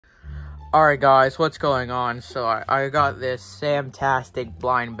Alright guys, what's going on? So I got this Samtastic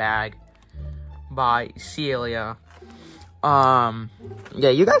blind bag by Celia. Yeah,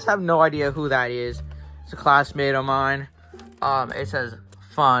 you guys have no idea who that is. It's a classmate of mine. It says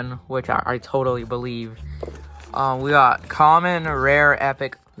fun, which I totally believe. We got common, rare,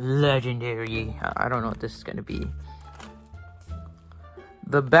 epic, legendary. I don't know what this is gonna be.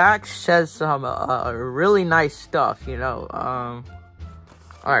 The back says some really nice stuff, you know.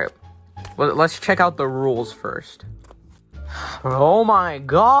 Alright. Well, let's check out the rules first. Oh my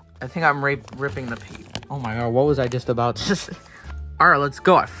god. I think I'm ripping the paper. Oh my god, what was I just about to say? Alright, let's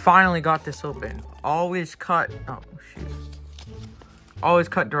go. I finally got this open. Always cut. Oh, shoot. Always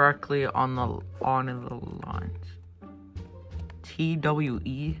cut directly on the lines.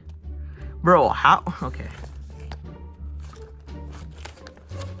 TWE? Bro, how? Okay.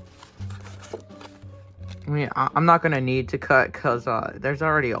 I mean, I'm not gonna need to cut because there's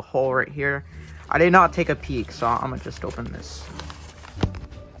already a hole right here. I did not take a peek, so I'm gonna just open this.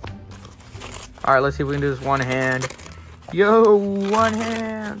 All right, let's see if we can do this one hand. Yo, one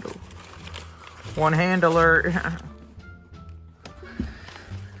hand. One hand alert.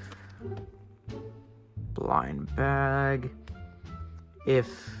 Blind bag.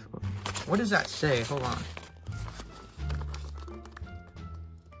 What does that say? Hold on.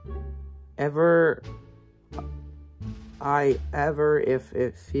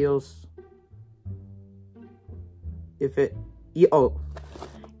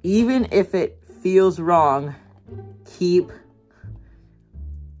 Even if it feels wrong, keep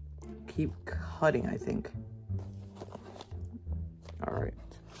cutting, I think. All right.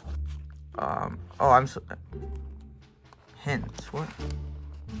 Hints, what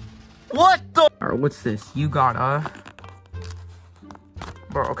the? All right, what's this? You got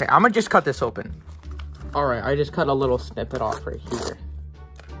bro, okay, I'm gonna just cut this open. All right, I just cut a little snippet off right here.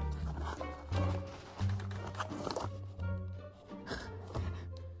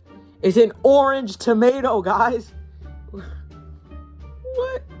 It's an orange tomato, guys.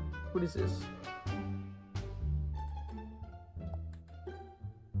 What? What is this?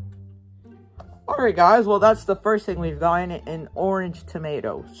 All right, guys. Well, that's the first thing we've gotten, an orange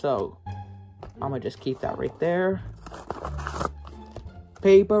tomato. So, I'm gonna just keep that right there.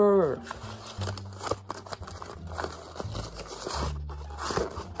 Paper.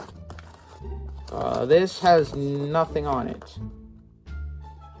 This has nothing on it.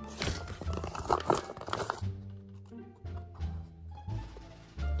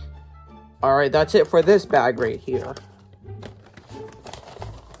 All right, that's it for this bag right here.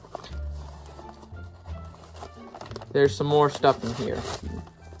 There's some more stuff in here.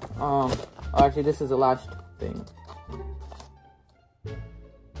 Actually, this is the last thing.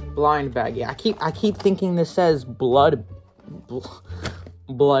 Blind bag. Yeah, I keep thinking this says blood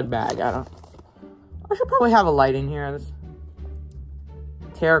bag. I should probably have a light in here.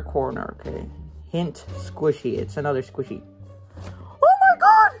 Tear corner. Okay. Hint squishy. It's another squishy. Oh my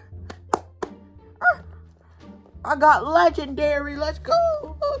god! I got legendary. Let's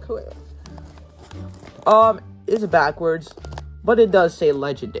go. Okay. It's backwards, but it does say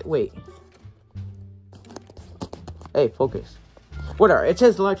legendary. Wait. Hey, focus. Whatever. It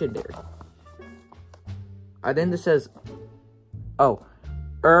says legendary. And then this says, oh,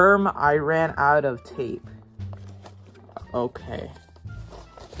 I ran out of tape. Okay.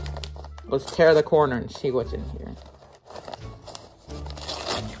 Let's tear the corner and see what's in here.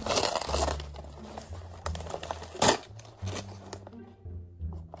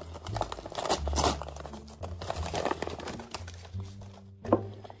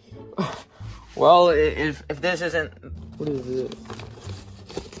 Well, if this isn't... What is this?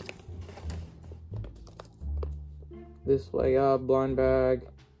 This blind bag.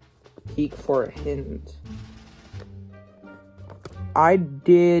 Peek for a hint. I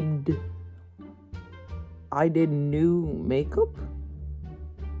did new makeup?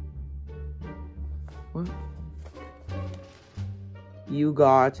 What? You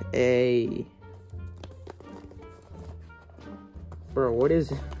got a... Bro, what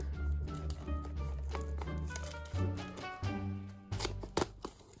is it?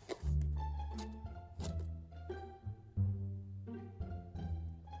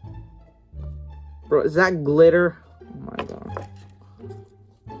 Bro, is that glitter? Oh my god.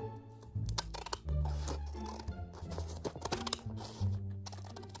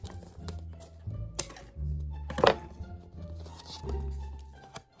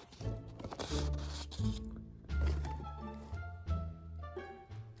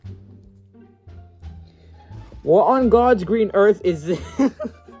 What on God's green earth is this? What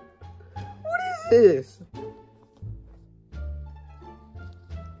is this?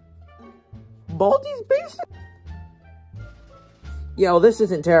 Baldi's basement? Yo, this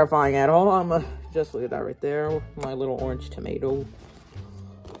isn't terrifying at all. I'm just look at that right there. My little orange tomato.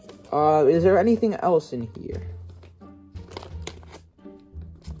 Is there anything else in here?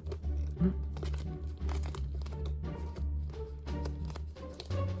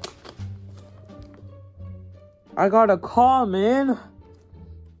 I got a common.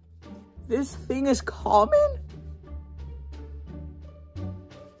 This thing is common?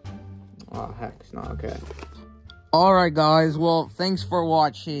 Oh, heck, it's not okay. Alright, guys. Well, thanks for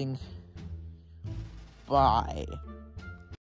watching. Bye.